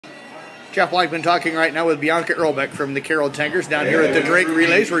Jeff Blankman talking right now with Bianca Irlbeck from the Carroll Tigers down here at the Drake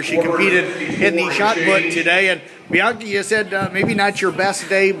Relays, where she competed in the shot put today. And Bianca, you said maybe not your best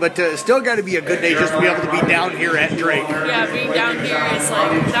day, but still got to be a good day just to be able to be down here at Drake. Yeah, being down here is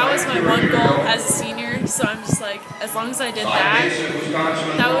like, that was my one goal as a senior, so I'm just like, as long as I did that,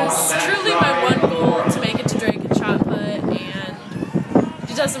 that was truly my one goal, to make it to Drake and shot put. And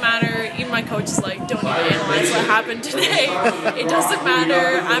it doesn't matter, even my coach is like, don't even analyze what happened today. It doesn't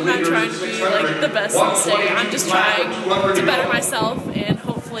matter. I'm not trying to be like the best in the state. I'm just trying to better myself, and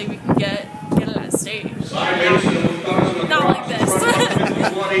hopefully we can get to that state. Not like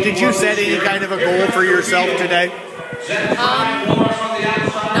this. Did you set any kind of a goal for yourself today?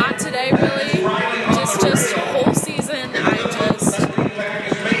 Not today, really. Just whole season, I just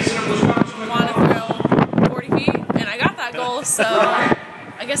want to throw 40 feet, and I got that goal, so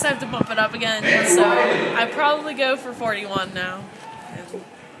I guess I have to bump it up again. So I probably go for 41 now.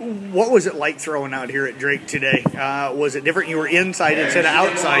 What was it like throwing out here at Drake today? Was it different? You were inside instead of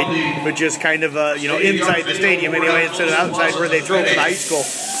outside, but just kind of inside the stadium anyway instead of outside where they throw for the high school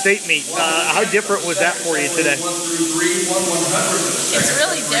state meet. How different was that for you today? It's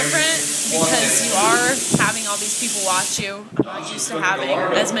really different because you are having all these people watch you. I'm not used to having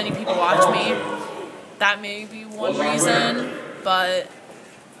as many people watch me. That may be one reason, but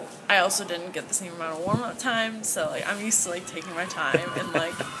I also didn't get the same amount of warm-up time, so like I'm used to like taking my time and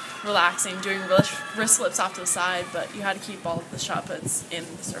like relaxing, doing wrist flips off to the side, but you had to keep all of the shot puts in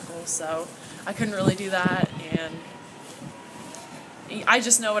the circle, so I couldn't really do that, and I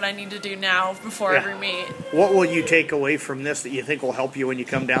just know what I need to do now before every meet. What will you take away from this that you think will help you when you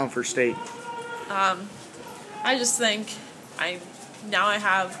come down for state? I just think I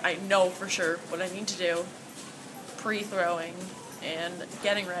know for sure what I need to do pre-throwing and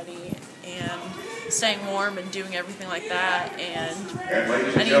getting ready and staying warm and doing everything like that, and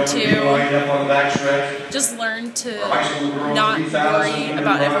I need to just learn to not worry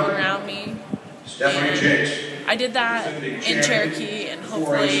about everyone around me. And I did that in Cherokee, and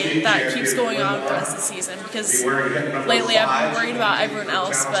hopefully that keeps going on for the rest of the season, because lately I've been worried about everyone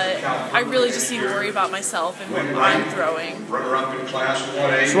else, but I really just need to worry about myself and what I'm throwing.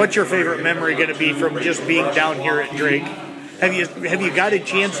 So what's your favorite memory going to be from just being down here at Drake? Have you got a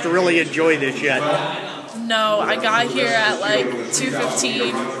chance to really enjoy this yet? No, I got here at like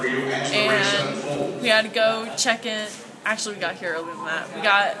 2:15, and we had to go check in. Actually, we got here earlier than that. We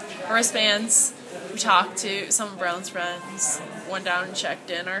got wristbands. We talked to some of Brown's friends, went down and checked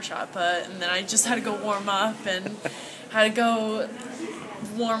in our shot put, and then I just had to go warm up and had to go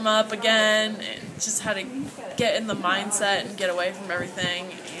warm up again, and just had to get in the mindset and get away from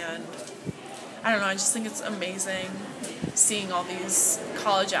everything. And I don't know, I just think it's amazing seeing all these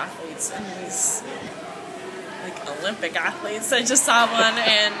college athletes and these like Olympic athletes. I just saw one,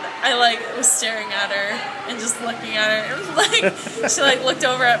 and I like was staring at her and just looking at her. It was like she like looked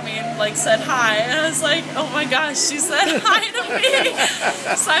over at me and like said hi, and I was like, oh my gosh, she said hi to me.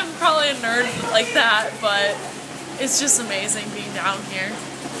 So I'm probably a nerd like that, but it's just amazing being down here.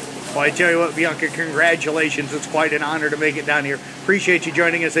 Well, I tell you what, Bianca, congratulations. It's quite an honor to make it down here. Appreciate you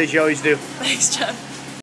joining us as you always do. Thanks, Jeff.